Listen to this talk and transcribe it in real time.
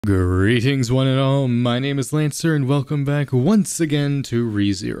Greetings one and all, my name is Lancer and welcome back once again to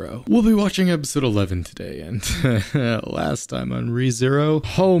ReZero. We'll be watching episode 11 today, and last time on ReZero,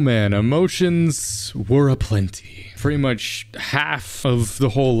 oh man, emotions were aplenty. Pretty much half of the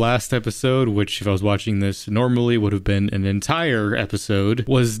whole last episode, which if I was watching this normally would have been an entire episode,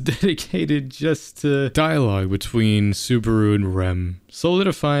 was dedicated just to dialogue between Subaru and Rem,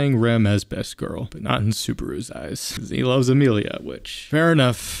 solidifying Rem as best girl, but not in Subaru's eyes. He loves Amelia, which, fair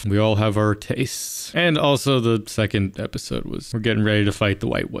enough, we all have our tastes. And also the second episode was, we're getting ready to fight the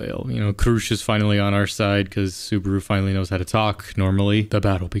white whale. You know, Krush is finally on our side because Subaru finally knows how to talk normally. The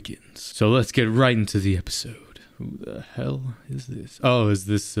battle begins. So let's get right into the episode. Who the hell is this? Oh, is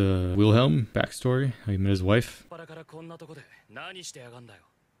this Wilhelm? Backstory? How he met his wife?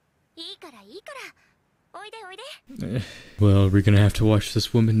 Well, we're gonna have to watch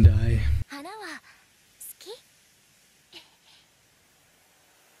this woman die.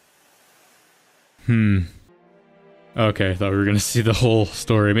 Okay, I thought we were gonna see the whole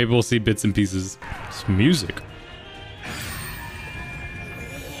story. Maybe we'll see bits and pieces. It's music.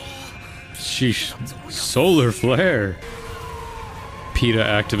 Sheesh. Solar flare. PETA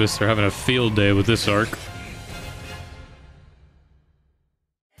activists are having a field day with this arc.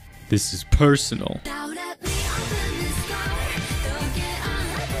 This is personal.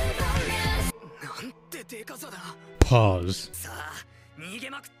 Pause.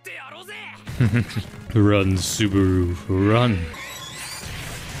 Run, Subaru, run.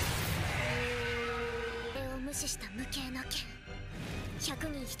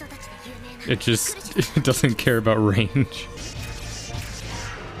 It doesn't care about range.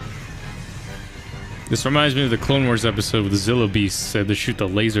 This reminds me of the Clone Wars episode with the Zilla Beasts. They had to shoot the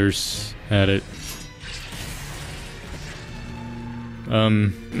lasers at it. Are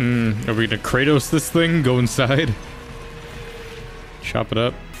we gonna Kratos this thing? Go inside? Chop it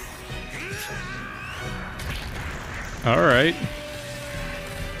up? Alright.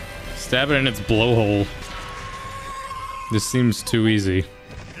 Stab it in its blowhole. This seems too easy.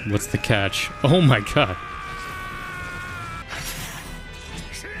 What's the catch? Oh my god.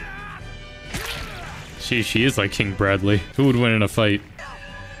 She is like King Bradley. Who would win in a fight?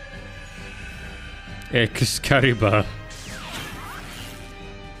 Excalibur.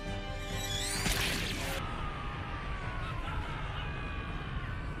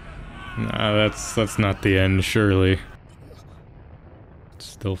 Nah, that's not the end, surely. It's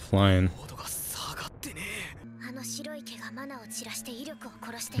still flying.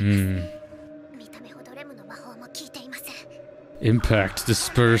 Impact,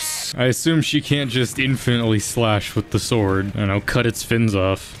 disperse. I assume she can't just infinitely slash with the sword. I don't know, cut its fins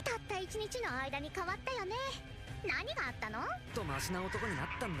off.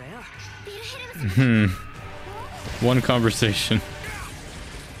 One conversation.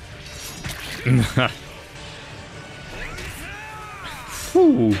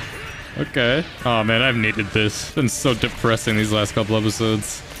 Whew. Okay. Oh man, I've needed this. It's been so depressing these last couple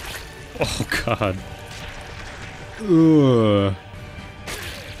episodes. Oh god. Ugh.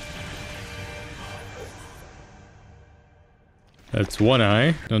 That's one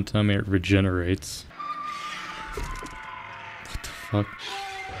eye. Don't tell me it regenerates. What the fuck?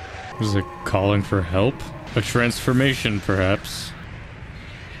 Is it calling for help? A transformation, perhaps.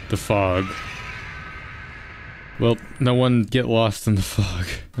 The fog. Well, no one get lost in the fog.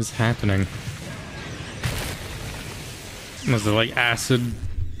 What's happening? Was it like acid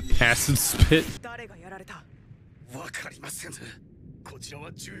spit?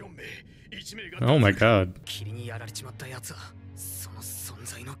 Oh my god.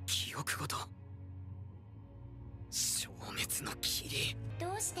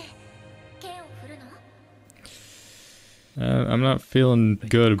 I'm not feeling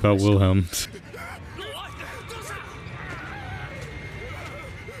good about Wilhelm.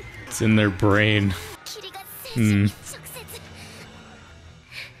 It's in their brain.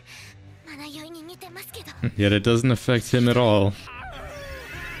 Yet it doesn't affect him at all.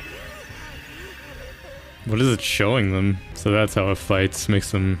 What is it showing them? So that's how it fights.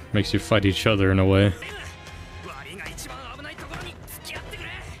 Makes you fight each other in a way.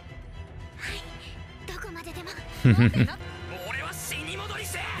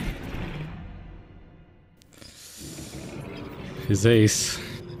 His ace.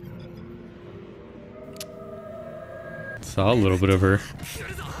 Saw a little bit of her.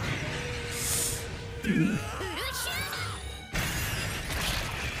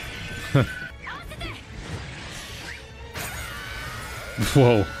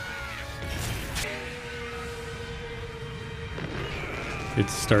 Whoa.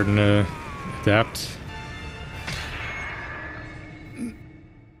 It's starting to adapt.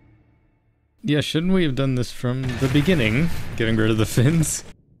 Yeah, shouldn't we have done this from the beginning? Getting rid of the fins?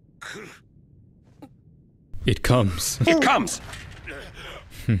 It comes. It comes!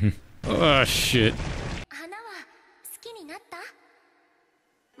 Oh, shit.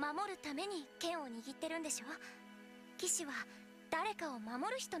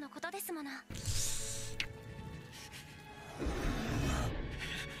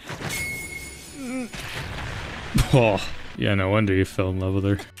 Oh, yeah, no wonder you fell in love with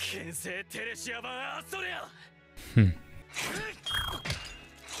her.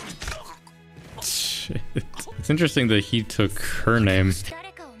 Shit. It's interesting that he took her name.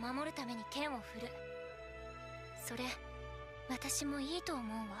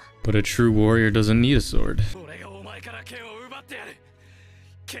 But a true warrior doesn't need a sword.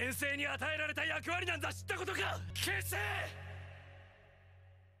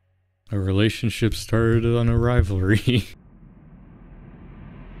 A relationship started on a rivalry.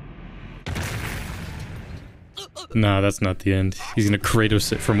 Nah, that's not the end. He's gonna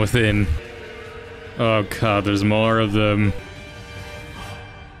Kratos it from within. Oh god, there's more of them.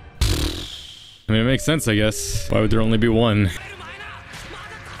 I mean, it makes sense, I guess. Why would there only be one?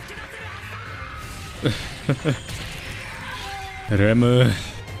 Remu.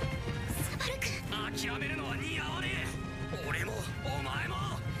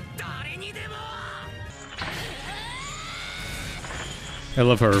 I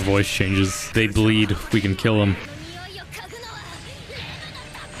love how her voice changes. They bleed, we can kill them.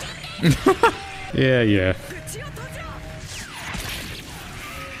 Yeah, yeah.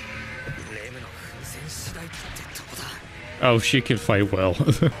 Oh, she can fight well.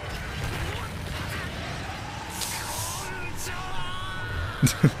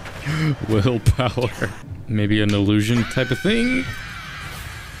 Willpower. Maybe an illusion type of thing?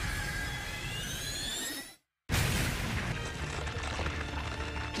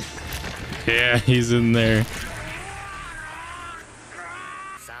 Yeah, he's in there.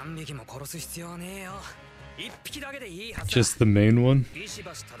 Just the main one?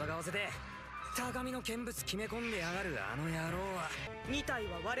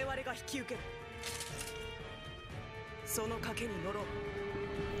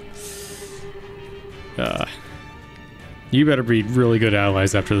 You better be really good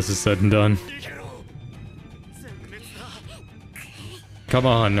allies after this is said and done. Come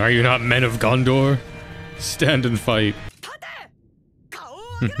on, are you not men of Gondor? Stand and fight.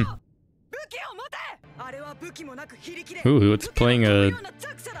 Ooh, it's playing a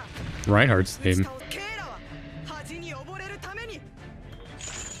Reinhardt's theme.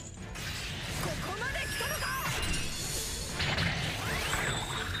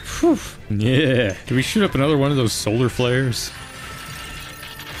 Whew. Yeah. Do we shoot up another one of those solar flares?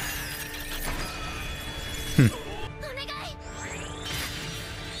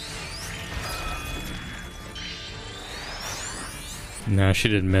 Nah, she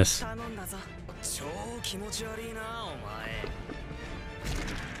didn't miss.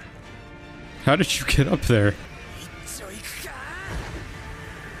 How did you get up there?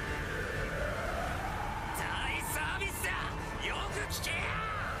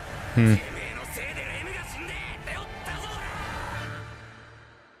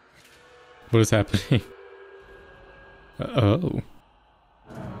 What is happening? Oh.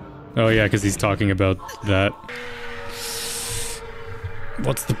 Oh yeah, because he's talking about that.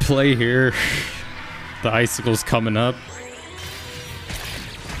 What's the play here? The icicle's coming up.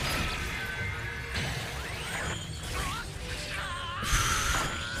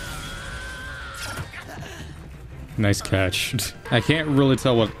 Nice catch. I can't really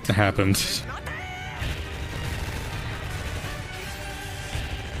tell what happened.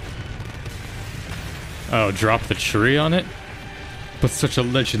 Oh, drop the tree on it? But such a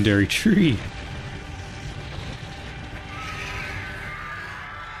legendary tree.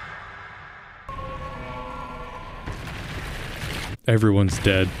 Everyone's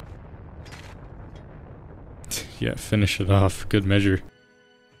dead. Yeah, finish it off. Good measure.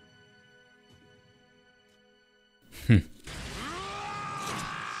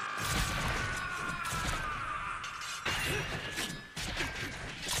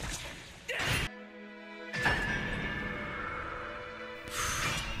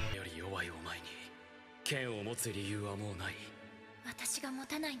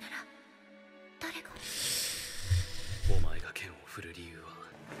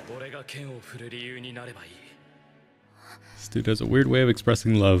 This dude has a weird way of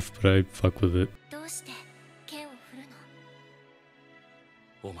expressing love, but I fuck with it.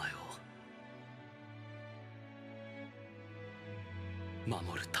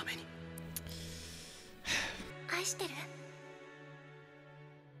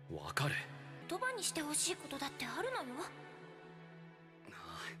 葉にしてほしいことだってあるのよ。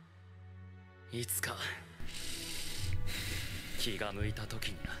いつか気が向いた時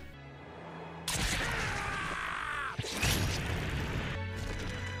にな。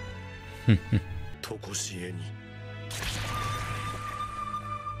とこしえに。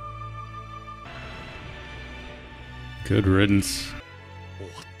Good riddance. 終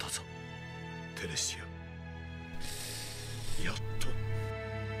わったぞ、テレシア。やっと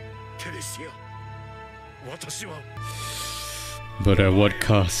テレシア、私は。But at what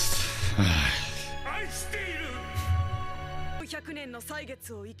cost? 愛している。100年の歳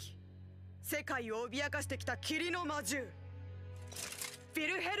月を生き、世界を脅かしてきた霧の魔獣ヴィ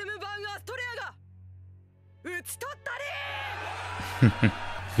ルヘルム・バン・アストレアが討ち取った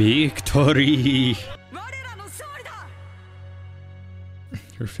りVictory! 我らの勝利だ。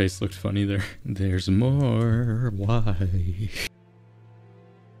 Her face looked funny there. There's more. Why?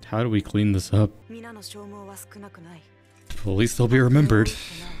 How do we clean this up? 皆の消耗は少なくない。 Well, at least they'll be remembered.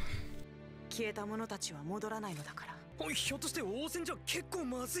 消えた者たちは戻らないのだから。ひょっとして応戦じゃ結構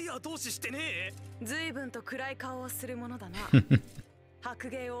まずい後押ししてねえ？随分と暗い顔をするものだな。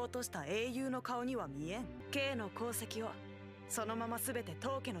白芸を落とした英雄の顔には見えん。Kの功績をそのまま全て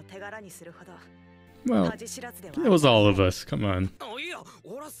当家の手柄にするほど。 Well, it was all of us. Come on. いや、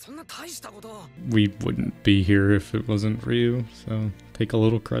俺はそんな大したこと。We wouldn't be here if it wasn't for you, so take a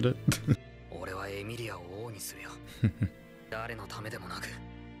little credit. 俺はエミリアを王にするよ。誰のためでもなく、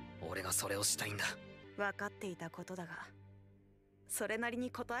俺がそれをしたいんだ。分かっていたことだが、それなり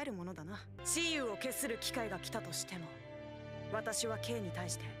に応えるものだな。雌雄を決する機会が来たとしても、私は K に対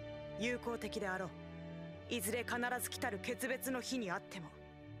して友好的であろう。いずれ必ず来たる決別の日にあっても、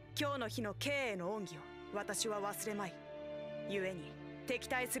今日の日の K への恩義を私は忘れまい。故に敵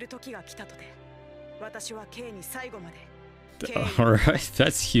対する時が来たとて、私は K に最後まで。Alright,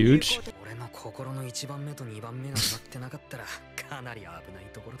 that's huge. 俺の心の1番目と2番目が待ってなかったら、かなり危ない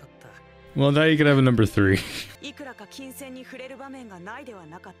ところだった。Well, now you can have a number 3. いくらか金銭に触れる場面がないでは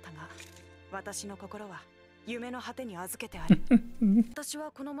なかったが、私の心は夢の果てに預けてある。私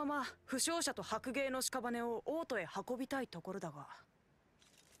はこのまま負傷者と白芸の屍を王都へ運びたいところだが、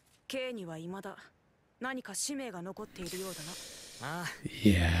K には未だ何か使命が残っているようだな。ああ、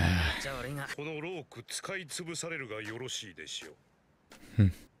Yeah. じゃあ悪いが、このローク使い潰されるがよろしいでしょ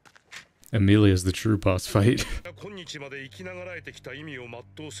う。Amelia's the true boss fight. 今日まで生きながらえてきた意味を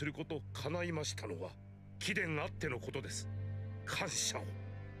全うすること、叶いましたのは貴殿あってのことです。感謝を、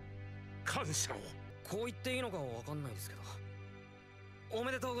感謝を。こう言っていいのかわかんないですけど、お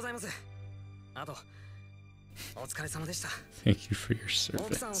めでとうございます。あと、お疲れ様でした。 Thank you for your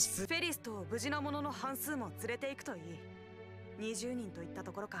奥さんを service. フェリスと無事な者の半数も連れて行くといい。20人といった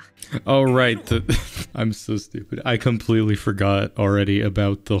ところか。 Oh, right. I'm so stupid. I completely forgot already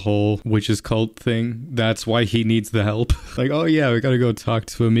about the whole witches cult thing. That's why he needs the help. Like, oh yeah, we gotta go talk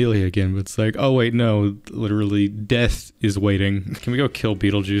to Amelia again. But it's like, oh wait, no. Literally, death is waiting. Can we go kill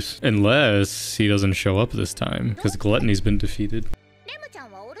Beetlejuice? Unless he doesn't show up this time. Because Gluttony's been defeated. レムちゃ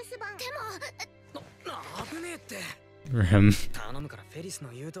んはお留守番。でも危ねえって。Rem. 頼むからフェリス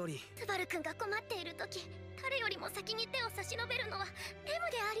の言う通り。スバル君が困っている時、誰よりも先に手を差し伸べるのはレム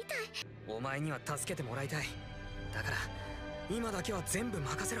でありたい。お前には助けてもらいたい。だから今だけは全部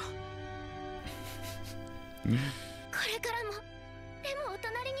任せろ。これからもレムを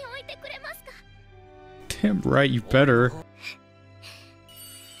隣に置いてくれますか？ Damn right, you better.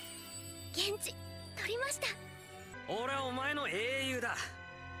 現地取りました。俺はお前の英雄だ。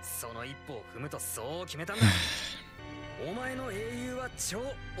その一歩を踏むとそう決めたんだ。お前の英雄は超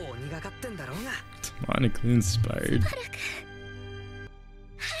鬼がかってんだろうが。Demonically inspired. スバル君。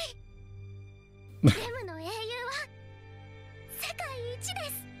はい。レムの英雄は世界一で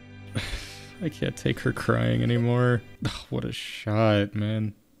す。I can't take her crying anymore. Oh, what a shot,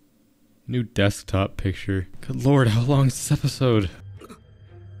 man. New desktop picture. Good lord, how long is this episode?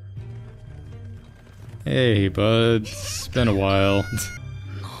 Hey, bud. It's been a while.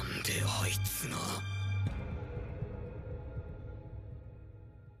 なんであいつが。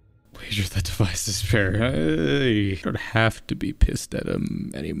Wager that device despair. You don't have to be pissed at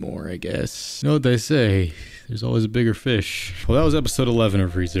him anymore, I guess. You know what they say? There's always a bigger fish. Well, that was episode 11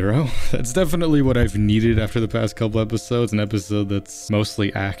 of ReZero. That's definitely what I've needed after the past couple episodes. An episode that's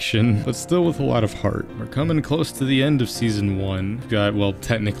mostly action, but still with a lot of heart. We're coming close to the end of season 1. We've got, well,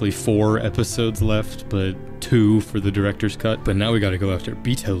 technically 4 episodes left, but 2 for the director's cut. But now we gotta go after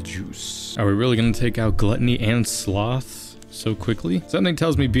Beetlejuice. Are we really gonna take out Gluttony and Sloth? so quickly. Something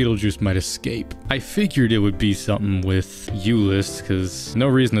tells me Beetlejuice might escape. I figured it would be something with Euless, because no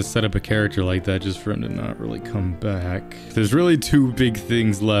reason to set up a character like that just for him to not really come back. There's really two big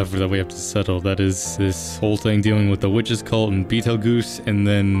things left that we have to settle. That is this whole thing dealing with the witch's cult and Beetlejuice, and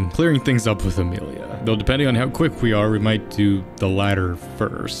then clearing things up with Amelia. Though depending on how quick we are, we might do the latter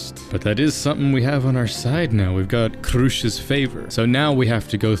first. But that is something we have on our side now. We've got Crush's favor. So now we have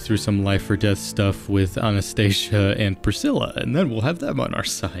to go through some life or death stuff with Anastasia and Priscilla, and then we'll have them on our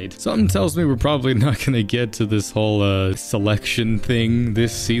side. Something tells me we're probably not gonna get to this whole selection thing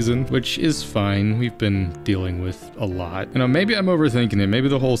this season, which is fine. We've been dealing with a lot. You know, maybe I'm overthinking it. Maybe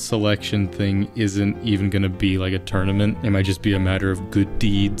the whole selection thing isn't even gonna be like a tournament. It might just be a matter of good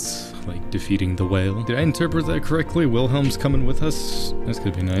deeds, like defeating the whale. Did I interpret that correctly? Wilhelm's coming with us? That's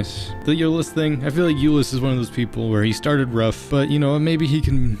gonna be nice. The Euless thing, I feel like Euless is one of those people where he started rough, but you know, maybe he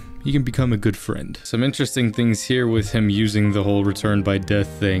can become a good friend. Some interesting things here with him using the whole return by death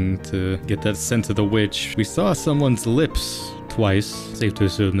thing to get that scent of the witch. We saw someone's lips twice. Safe to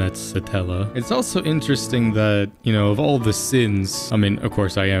assume that's Satella. It's also interesting that, you know, of all the sins, I mean, of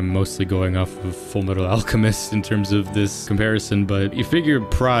course I am mostly going off of Fullmetal Alchemist in terms of this comparison, but you figure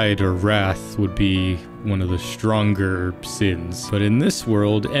pride or wrath would be one of the stronger sins. But in this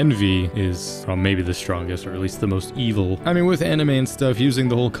world, envy is, well, maybe the strongest, or at least the most evil. I mean, with anime and stuff, using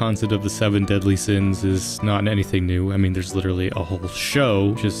the whole concept of the 7 deadly sins is not anything new. I mean, there's literally a whole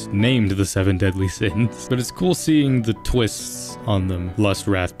show just named the 7 deadly sins. But it's cool seeing the twists on them. Lust,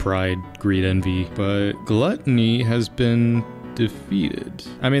 wrath, pride, greed, envy. But gluttony has been defeated.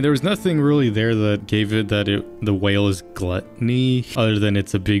 I mean, there was nothing really there that gave it that the whale is gluttony, other than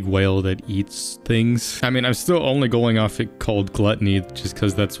it's a big whale that eats things. I mean, I'm still only going off it called gluttony just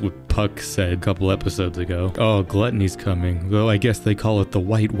because that's what Puck said a couple episodes ago. Oh, gluttony's coming. Well, I guess they call it the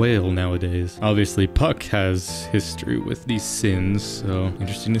white whale nowadays. Obviously, Puck has history with these sins, so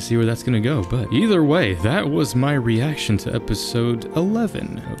interesting to see where that's gonna go. But either way, that was my reaction to episode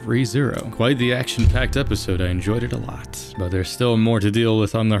 11 of ReZero. Quite the action-packed episode. I enjoyed it a lot. But there's still more to deal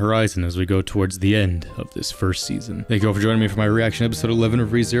with on the horizon as we go towards the end of this first season. Thank you all for joining me for my reaction to episode 11 of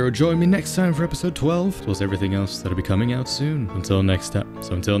ReZero. Join me next time for episode 12, as well as everything else that'll be coming out soon. Until next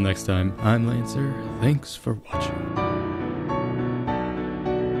time, I'm Lancer. Thanks for watching.